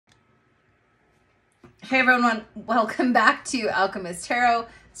Hey everyone, welcome back to Owlchemist Tarot,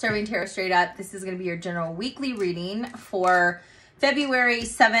 serving tarot straight up. This is going to be your general weekly reading for February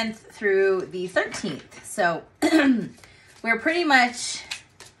 7th through the 13th. So we're pretty much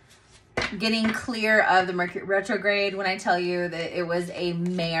getting clear of the Mercury retrograde when I tell you that it was a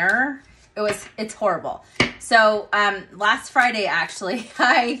mare. It's horrible. So last Friday, actually,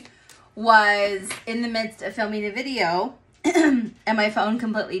 I was in the midst of filming a video and my phone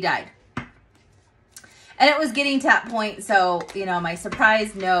completely died. And it was getting to that point, so, you know, my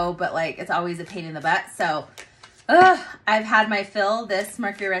surprise, no, but, like, it's always a pain in the butt. So, I've had my fill this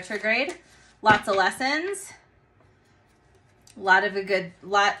Mercury retrograde. Lots of lessons. A lot of good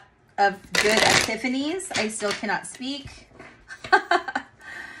epiphanies. I still cannot speak.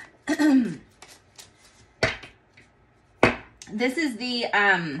 This is the,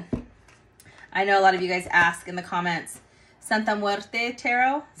 I know a lot of you guys ask in the comments, Santa Muerte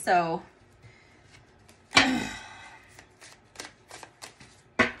Tarot, so...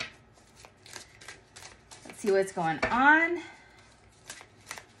 Let's see what's going on.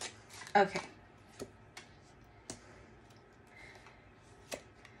 Okay.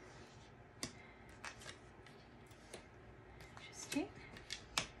 Interesting.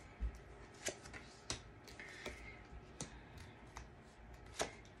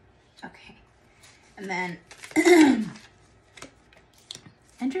 Okay. And then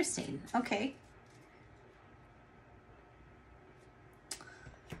interesting. Okay.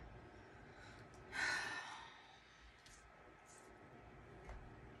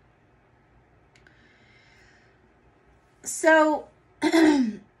 So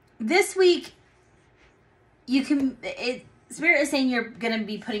this week Spirit is saying you're going to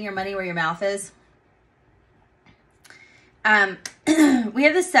be putting your money where your mouth is. We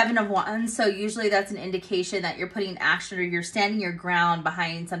have the 7 of Wands, so usually that's an indication that you're putting action or you're standing your ground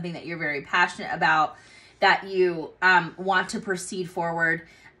behind something that you're very passionate about, that you want to proceed forward.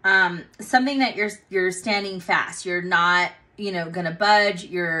 Something that you're standing fast. You're not, you know, going to budge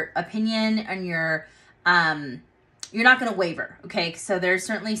your opinion, and you're not going to waver, okay? So there's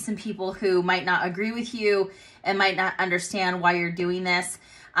certainly some people who might not agree with you and might not understand why you're doing this.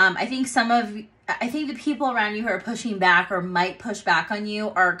 I think the people around you who are pushing back or might push back on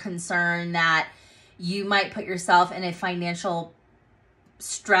you are concerned that you might put yourself in a financial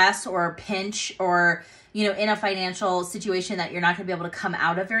stress or pinch, or, you know, in a financial situation that you're not going to be able to come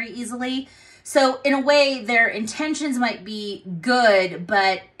out of very easily. So in a way, their intentions might be good,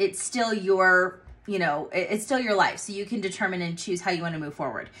 but it's still your... you know, it's still your life, so you can determine and choose how you want to move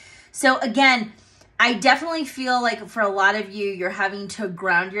forward. So again, I definitely feel like for a lot of you, you're having to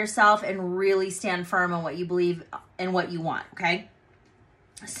ground yourself and really stand firm on what you believe and what you want, okay?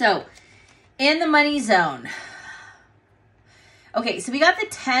 So in the money zone, okay, so we got the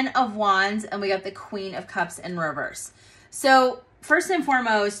 10 of Wands and we got the Queen of Cups in reverse. So first and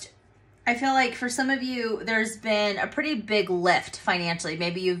foremost, I feel like for some of you, there's been a pretty big lift financially.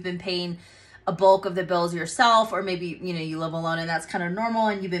 Maybe you've been paying a bulk of the bills yourself, or maybe, you know, you live alone and that's kind of normal,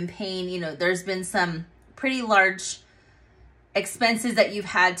 and you've been paying, you know, there's been some pretty large expenses that you've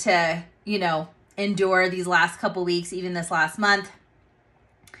had to, you know, endure these last couple weeks, even this last month.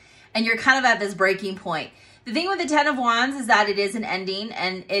 And you're kind of at this breaking point. The thing with the 10 of Wands is that it is an ending,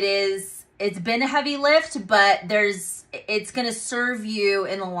 and it's been a heavy lift, but it's going to serve you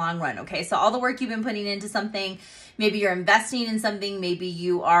in the long run. Okay. So all the work you've been putting into something, maybe you're investing in something, maybe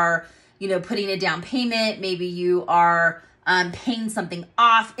you are, you know, putting a down payment, maybe you are paying something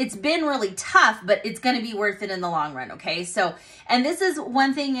off. It's been really tough, but it's going to be worth it in the long run, okay? So, and this is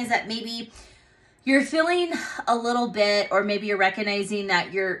one thing, is that maybe you're feeling a little bit, or maybe you're recognizing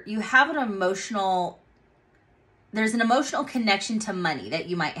that you have an emotional, there's an emotional connection to money that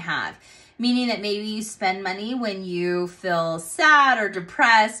you might have. Meaning that maybe you spend money when you feel sad or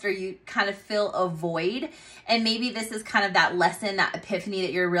depressed, or you kind of feel a void. And maybe this is kind of that lesson, that epiphany,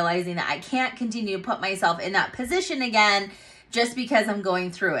 that you're realizing that I can't continue to put myself in that position again just because I'm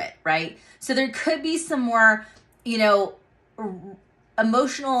going through it, right? So there could be some more, you know,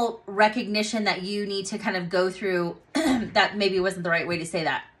 emotional recognition that you need to kind of go through. That maybe wasn't the right way to say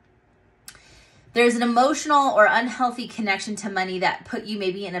that. There's an emotional or unhealthy connection to money that put you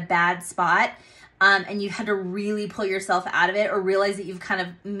maybe in a bad spot, and you had to really pull yourself out of it, or realize that you've kind of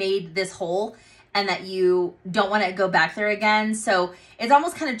made this hole and that you don't want to go back there again. So it's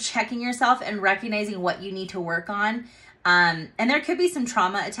almost kind of checking yourself and recognizing what you need to work on. And there could be some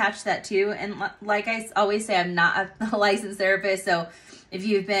trauma attached to that too. And like I always say, I'm not a licensed therapist. So if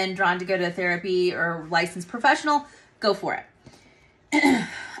you've been drawn to go to therapy or licensed professional, go for it.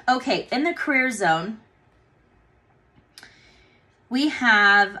 Okay, in the career zone, we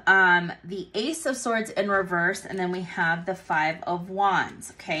have the Ace of Swords in reverse, and then we have the Five of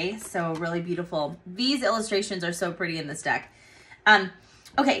Wands, okay? So really beautiful. These illustrations are so pretty in this deck.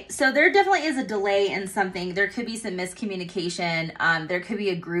 Okay, so there definitely is a delay in something. There could be some miscommunication. There could be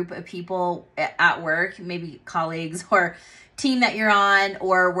a group of people at work, maybe colleagues or team that you're on,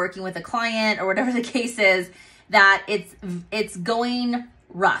 or working with a client, or whatever the case is, that it's going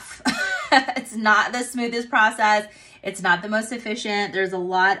rough. It's not the smoothest process. It's not the most efficient. There's a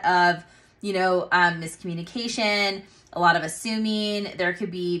lot of, miscommunication, a lot of assuming. There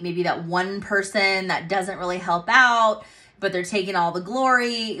could be maybe that one person that doesn't really help out, but they're taking all the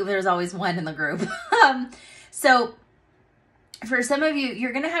glory. There's always one in the group. So for some of you,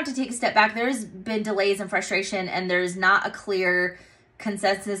 you're going to have to take a step back. There's been delays and frustration, and there's not a clear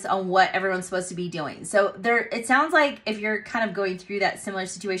consensus on what everyone's supposed to be doing. So it sounds like if you're kind of going through that similar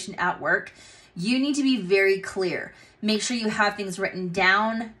situation at work, you need to be very clear. Make sure you have things written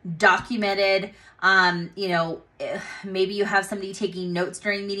down, documented. Maybe you have somebody taking notes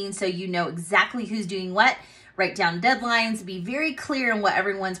during meetings so you know exactly who's doing what. Write down deadlines. Be very clear on what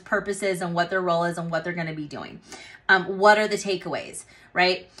everyone's purpose is and what their role is and what they're going to be doing. What are the takeaways,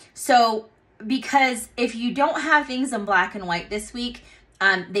 right? So, because if you don't have things in black and white this week,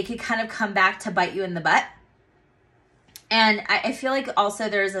 they could kind of come back to bite you in the butt. And I feel like also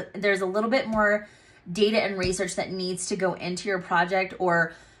there's a little bit more data and research that needs to go into your project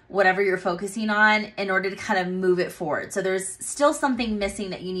or whatever you're focusing on in order to kind of move it forward. So there's still something missing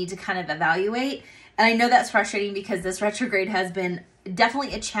that you need to kind of evaluate. And I know that's frustrating because this retrograde has been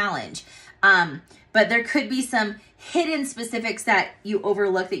definitely a challenge. But there could be some hidden specifics that you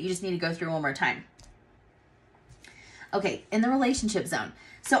overlook that you just need to go through one more time. Okay, in the relationship zone.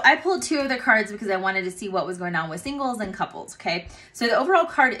 So I pulled two of the cards because I wanted to see what was going on with singles and couples, okay? So the overall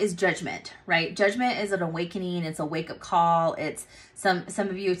card is Judgment, right? Judgment is an awakening. It's a wake-up call. It's some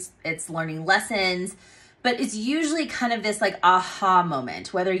of you, it's learning lessons. But it's usually kind of this like aha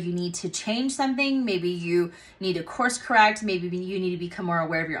moment, whether you need to change something, maybe you need to course correct, maybe you need to become more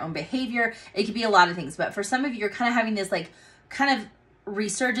aware of your own behavior. It could be a lot of things. But for some of you, you're kind of having this like kind of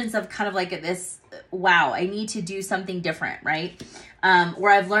resurgence of kind of like this, wow, I need to do something different, right?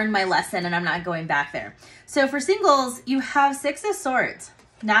 Where I've learned my lesson and I'm not going back there. So for singles, you have Six of Swords.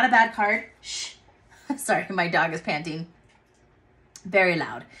 Not a bad card. Shh. Sorry, my dog is panting. Very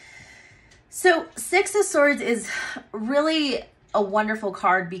loud. So Six of Swords is really a wonderful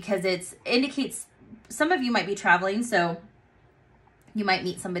card because it indicates some of you might be traveling, so you might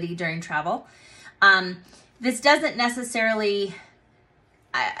meet somebody during travel. This doesn't necessarily,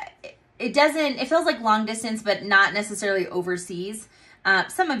 it feels like long distance, but not necessarily overseas.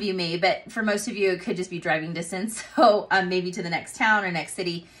 Some of you may, but for most of you, it could just be driving distance. So maybe to the next town or next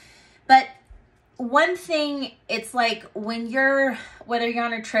city. But one thing, it's like when whether you're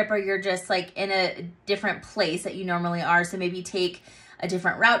on a trip or you're just like in a different place that you normally are, so maybe take a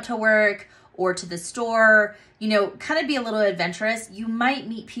different route to work or to the store, kind of be a little adventurous. You might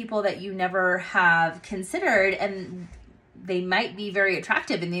meet people that you never have considered, and they might be very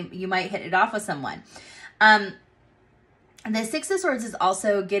attractive, and you might hit it off with someone. The Six of Swords is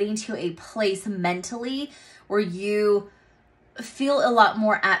also getting to a place mentally where you feel a lot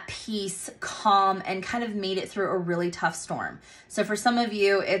more at peace, calm, and kind of made it through a really tough storm. So for some of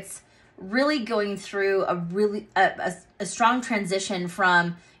you, it's really going through a strong transition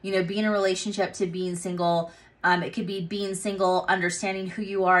from, being in a relationship to being single. It could be being single, understanding who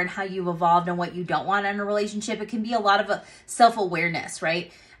you are and how you've evolved and what you don't want in a relationship. It can be a lot of self-awareness, right?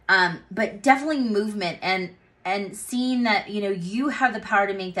 But definitely movement and seeing that, you have the power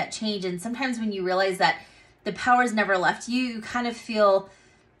to make that change. And sometimes when you realize that the power's never left you, you kind of feel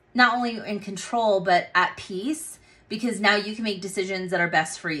not only in control, but at peace, because now you can make decisions that are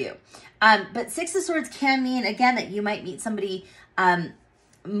best for you. But Six of Swords can mean, again, that you might meet somebody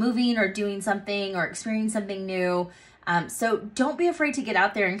moving or doing something or experiencing something new. So don't be afraid to get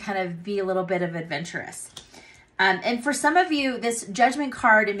out there and kind of be a little bit of adventurous. And for some of you, this Judgment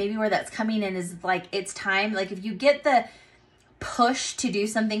card and maybe where that's coming in is like, it's time. Like if you get the push to do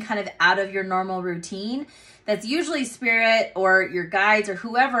something kind of out of your normal routine, that's usually spirit or your guides or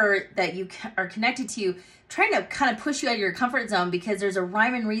whoever that you are connected to trying to kind of push you out of your comfort zone, because there's a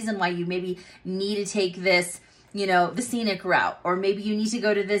rhyme and reason why you maybe need to take this, the scenic route, or maybe you need to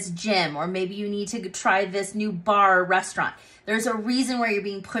go to this gym, or maybe you need to try this new bar or restaurant. There's a reason why you're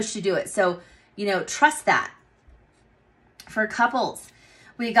being pushed to do it. So, trust that. For couples,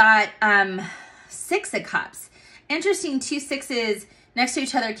 we got Six of Cups. Interesting, two sixes next to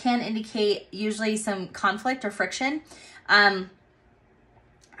each other can indicate usually some conflict or friction.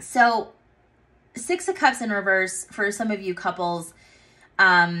 So Six of Cups in reverse for some of you couples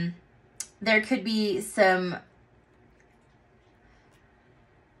There could be some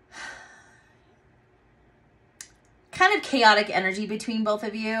kind of chaotic energy between both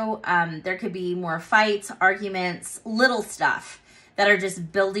of you. There could be more fights, arguments, little stuff that are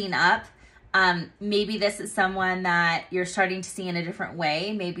just building up. Maybe this is someone that you're starting to see in a different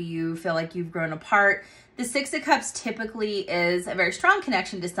way. Maybe you feel like you've grown apart. The Six of Cups typically is a very strong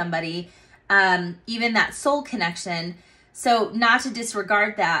connection to somebody, even that soul connection. So not to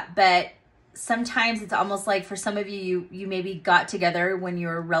disregard that, but sometimes it's almost like for some of you, you maybe got together when you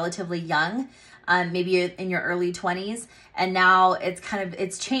were relatively young, maybe in your early 20s, and now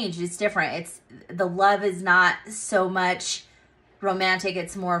it's changed. It's different. The love is not so much romantic.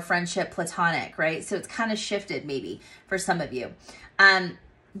 It's more friendship, platonic, right? So it's kind of shifted maybe for some of you.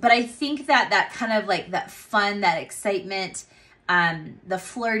 But I think that kind of like that fun, that excitement, the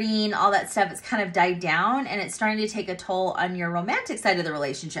flirting, all that stuff, it's kind of died down, and it's starting to take a toll on your romantic side of the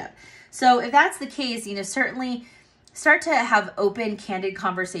relationship. So if that's the case, certainly start to have open, candid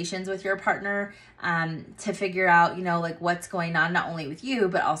conversations with your partner, to figure out, like what's going on, not only with you,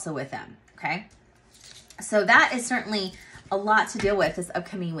 but also with them. Okay. So that is certainly a lot to deal with this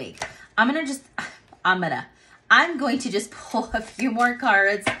upcoming week. I'm going to just pull a few more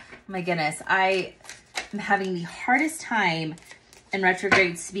cards. Oh my goodness. I am having the hardest time in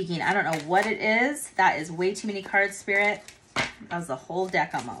retrograde speaking. I don't know what it is. That is way too many cards, Spirit. That was the whole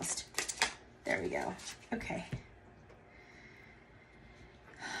deck almost. There we go. Okay.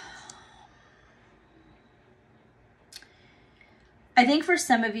 I think for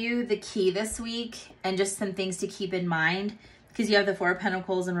some of you, the key this week, and just some things to keep in mind, because you have the Four of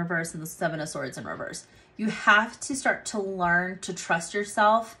Pentacles in reverse and the Seven of Swords in reverse. You have to start to learn to trust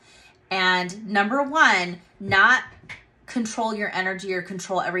yourself. And number one, not control your energy or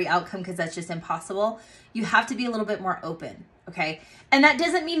control every outcome, because that's just impossible. You have to be a little bit more open, okay? And that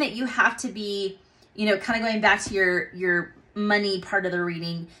doesn't mean that you have to be, kind of going back to your money part of the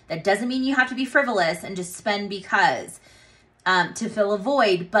reading. That doesn't mean you have to be frivolous and just spend because to fill a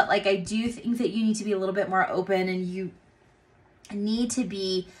void. But like, I do think that you need to be a little bit more open, and you need to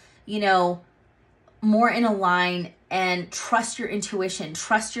be, more in a line, and trust your intuition,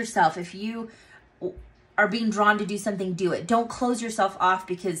 trust yourself. If you are being drawn to do something, do it. Don't close yourself off,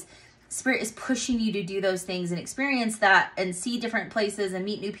 because Spirit is pushing you to do those things and experience that and see different places and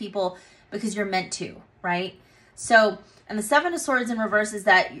meet new people, because you're meant to, right? So, and the Seven of Swords in reverse is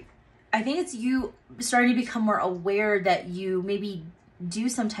that I think it's you starting to become more aware that you maybe do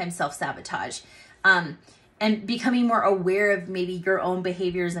sometimes self-sabotage, and becoming more aware of maybe your own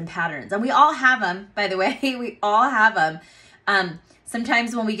behaviors and patterns. And we all have them, by the way. We all have them.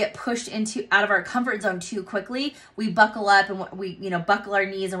 Sometimes when we get pushed out of our comfort zone too quickly, we buckle up and we, buckle our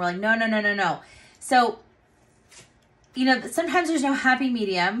knees, and we're like, no. So, sometimes there's no happy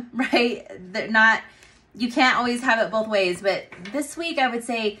medium, right? You can't always have it both ways. But this week, I would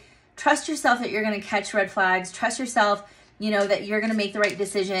say, trust yourself that you're going to catch red flags. Trust yourself, that you're going to make the right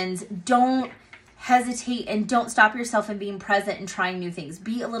decisions. Don't hesitate, and don't stop yourself in being present and trying new things.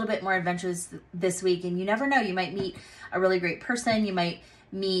 Be a little bit more adventurous this week, and you never know. You might meet a really great person. You might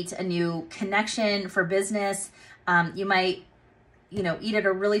meet a new connection for business. You might, eat at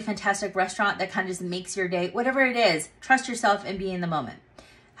a really fantastic restaurant that kind of just makes your day. Whatever it is, trust yourself and be in the moment.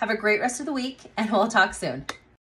 Have a great rest of the week, and we'll talk soon.